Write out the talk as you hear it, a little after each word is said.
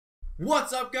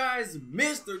What's up, guys?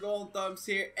 Mr. Golden Thumbz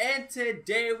here, and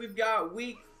today we've got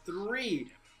week 3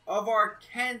 of our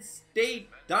Kent State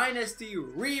Dynasty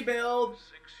Rebuild,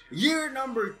 year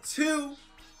number 2,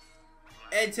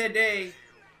 and today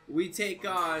we take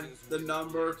on the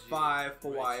number 5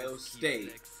 Ohio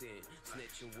State.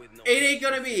 It ain't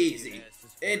gonna be easy.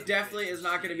 It definitely is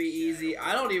not going to be easy.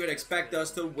 I don't even expect us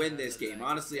to win this game.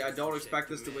 Honestly, I don't expect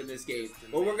us to win this game.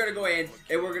 But we're going to go in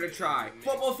and we're going to try.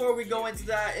 But before we go into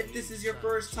that, if this is your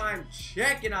first time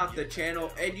checking out the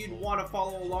channel and you'd want to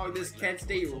follow along this Kent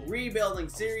State rebuilding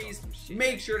series,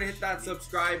 make sure to hit that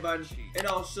subscribe button. And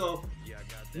also,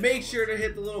 make sure to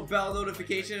hit the little bell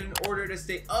notification in order to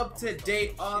stay up to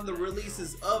date on the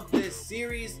releases of this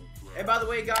series. And by the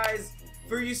way, guys,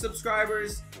 for you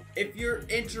subscribers, if you're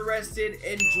interested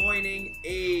in joining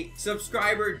a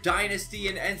subscriber dynasty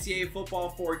in NCAA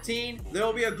Football 14, there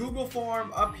will be a Google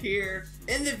form up here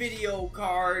in the video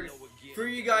card for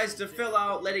you guys to fill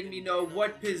out, letting me know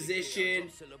what position,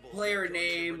 player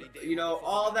name, you know,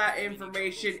 all that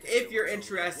information if you're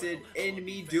interested in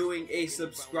me doing a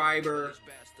subscriber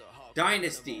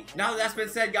dynasty. Now that that's been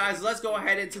said, guys, let's go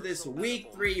ahead into this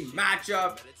week 3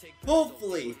 matchup.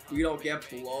 Hopefully we don't get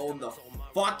blown the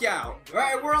fuck out.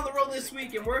 Alright, we're on the road this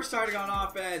week and we're starting on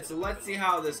offense. So let's see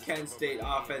how this Kent State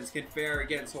offense can fare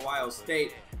against Ohio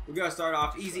State. We're gonna start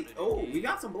off easy. Oh, we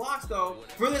got some blocks though.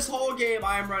 For this whole game,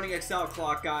 I am running Excel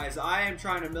clock, guys. I am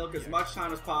trying to milk as much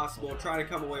time as possible, trying to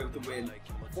come away with the win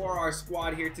for our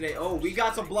squad here today. Oh, we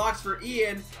got some blocks for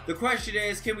Ian. The question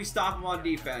is, can we stop him on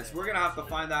defense? We're gonna have to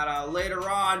find that out later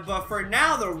on, but for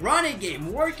now, the running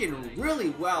game working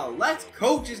really well.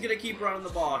 Coach is gonna keep running the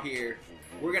ball here.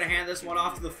 We're gonna hand this one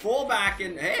off to the fullback,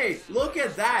 and hey, look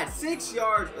at that, 6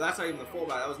 yards. That's not even the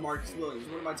fullback, that was Marcus Williams.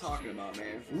 What am I talking about,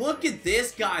 man? Look at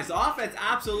this, guys. Offense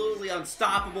absolutely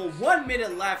unstoppable. 1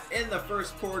 minute left in the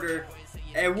first quarter,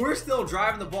 and we're still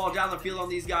driving the ball down the field on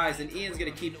these guys, and Ian's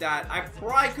gonna keep that. I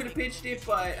probably could have pitched it,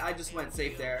 but I just went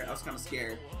safe there. I was kind of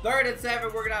scared. 3rd and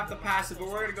 7, we're gonna have to pass it, but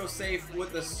we're gonna go safe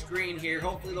with the screen here.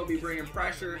 Hopefully they'll be bringing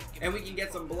pressure, and we can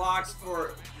get some blocks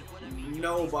for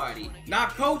nobody. Now,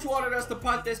 coach wanted us to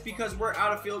punt this because we're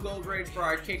out of field goal range for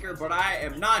our kicker, but I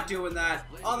am not doing that.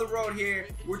 On the road here,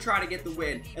 we're trying to get the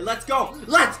win, and let's go.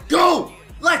 Let's go.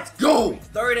 Let's go!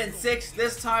 3rd and 6.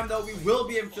 This time, though, we will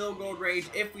be in field goal range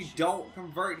if we don't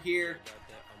convert here.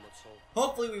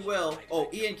 Hopefully, we will. Oh,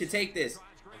 Ian can take this.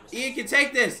 Ian can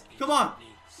take this. Come on.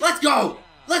 Let's go.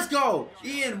 Let's go.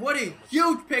 Ian, what a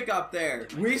huge pickup there.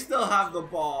 We still have the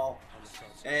ball,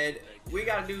 and we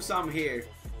got to do something here.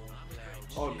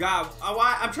 Oh, God.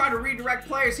 I'm trying to redirect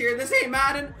players here. This ain't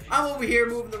Madden. I'm over here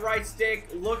moving the right stick,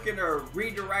 looking to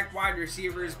redirect wide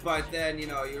receivers, but then, you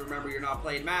know, you remember you're not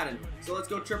playing Madden. So let's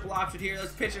go triple option here.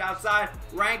 Let's pitch it outside.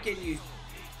 Rankin, you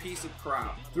piece of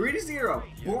crap. 3-0.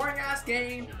 Boring-ass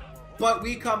game, but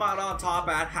we come out on top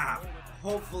at half.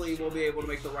 Hopefully, we'll be able to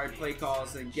make the right play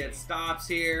calls and get stops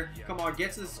here. Come on,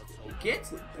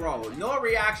 bro, no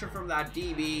reaction from that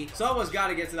DB. Someone's got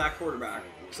to get to that quarterback.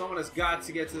 Someone has got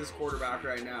to get to this quarterback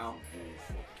right now.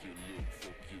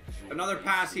 Another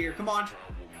pass here. Come on.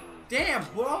 Damn,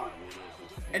 bro.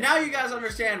 And now you guys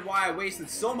understand why I wasted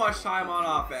so much time on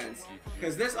offense.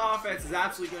 Because this offense is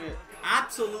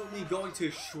absolutely going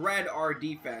to shred our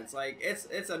defense. Like,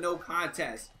 it's a no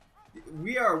contest.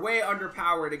 We are way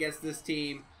underpowered against this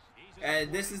team.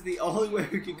 And this is the only way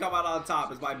we can come out on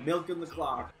top is by milking the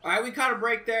clock. All right, we kind of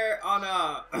break there on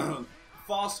a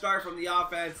false start from the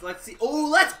offense. Let's see. Oh,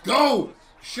 let's go.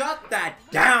 Shut that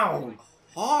down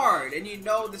hard. And you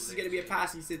know this is going to be a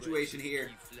passing situation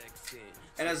here.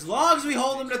 And as long as we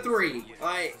hold them to 3,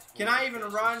 like, can I even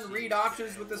read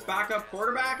options with this backup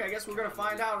quarterback? I guess we're going to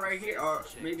find out right here. Or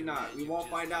maybe not. We won't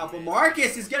find out. But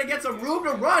Marcus is going to get some room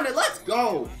to run, and let's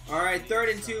go. All right,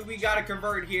 3rd and 2. We got to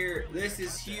convert here. This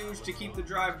is huge to keep the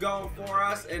drive going for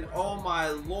us. And oh, my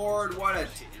Lord, what a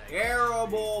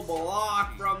terrible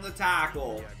block from the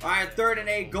tackle. All right, 3rd and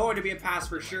 8. Going to be a pass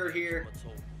for sure here.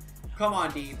 Come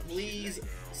on, D, please.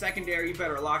 Secondary, you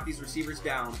better lock these receivers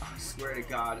down. I swear to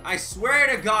God. I swear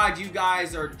to God, you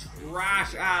guys are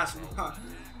trash-ass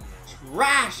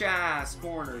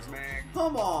corners, man.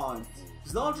 Come on.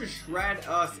 They'll just shred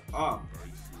us up.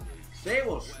 They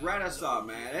will shred us up,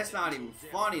 man. That's not even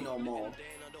funny no more.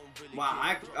 Wow,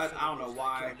 I don't know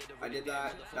why I did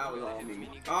that. That was all me.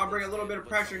 I'll bring a little bit of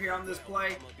pressure here on this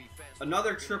play.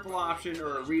 Another triple option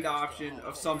or a read option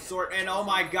of some sort. And oh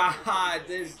my God,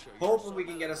 hoping we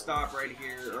can get a stop right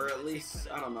here. Or at least,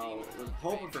 I don't know.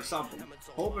 Hoping for something.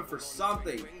 Hoping for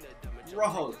something.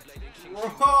 Bro.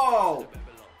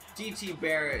 DT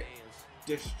Barrett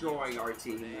destroying our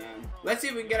team, man. Let's see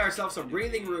if we can get ourselves some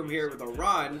breathing room here with a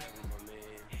run.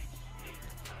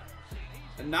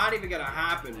 Not even gonna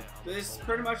happen. This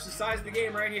pretty much decides the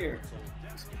game right here.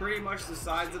 This pretty much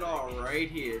decides it all right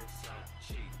here.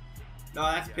 No,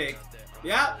 that's picked.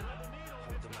 Yep.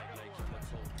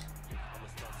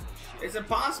 It's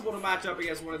impossible to match up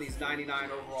against one of these 99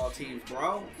 overall teams,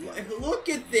 bro. Look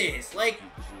at this. Like,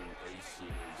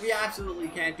 we absolutely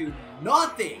can't do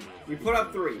nothing. We put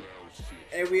up 3,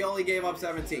 and we only gave up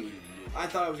 17. I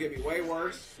thought it was gonna be way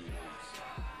worse.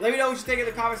 Let me know what you think in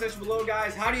the comment section below,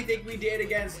 guys. How do you think we did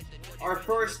against our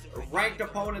first ranked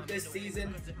opponent this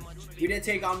season? We did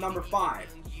take on number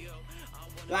 5.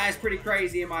 That is pretty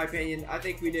crazy in my opinion. I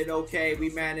think we did okay. We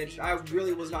managed. I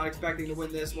really was not expecting to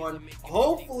win this one.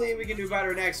 Hopefully we can do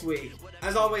better next week.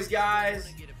 As always,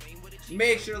 guys,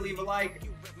 make sure to leave a like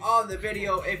on the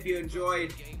video if you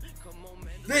enjoyed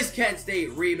this Kent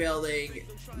State rebuilding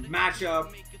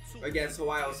matchup against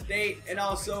Ohio State, and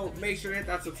also make sure to hit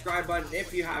that subscribe button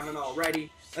if you haven't already.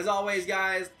 As always,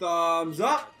 guys, thumbs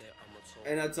up,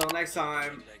 and until next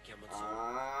time,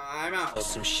 I'm out.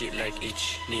 Some shit like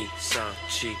each knee, sound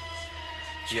cheap.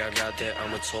 Yeah, I got that,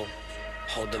 I'm a toe.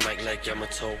 Hold the mic like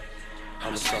Yamato.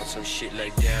 I'ma start some shit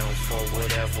like down for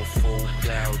whatever, fool.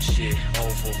 Loud shit,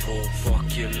 over, fool.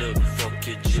 Fuck your look, fuck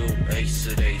your Jew. Ace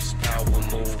of ace, power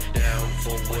move. Down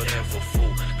for whatever,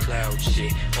 fool. Cloud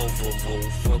shit, over, fool.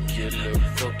 Fuck your look,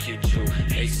 fuck your Jew.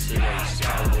 Ace of ace,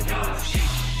 power move.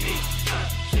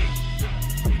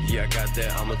 Yeah, I got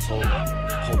that, I'm a toe.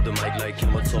 Hold the mic like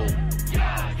Yamato.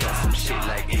 Got some shit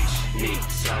like H,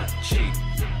 sound cheap.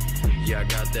 Yeah, I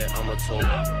got that, I'm a toe.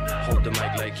 Hold the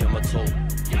mic like Yamato.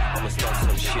 I'ma start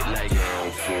some shit like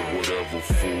down for whatever,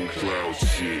 fool. Cloud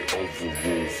shit,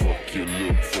 overrule. Fuck your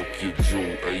look, fuck your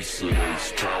Jew. Ace of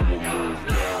ace, power move.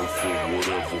 Down for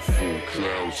whatever, fool.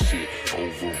 Cloud shit,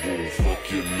 overrule.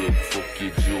 Fuck your look, fuck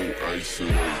your Jew. Ace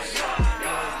of ace.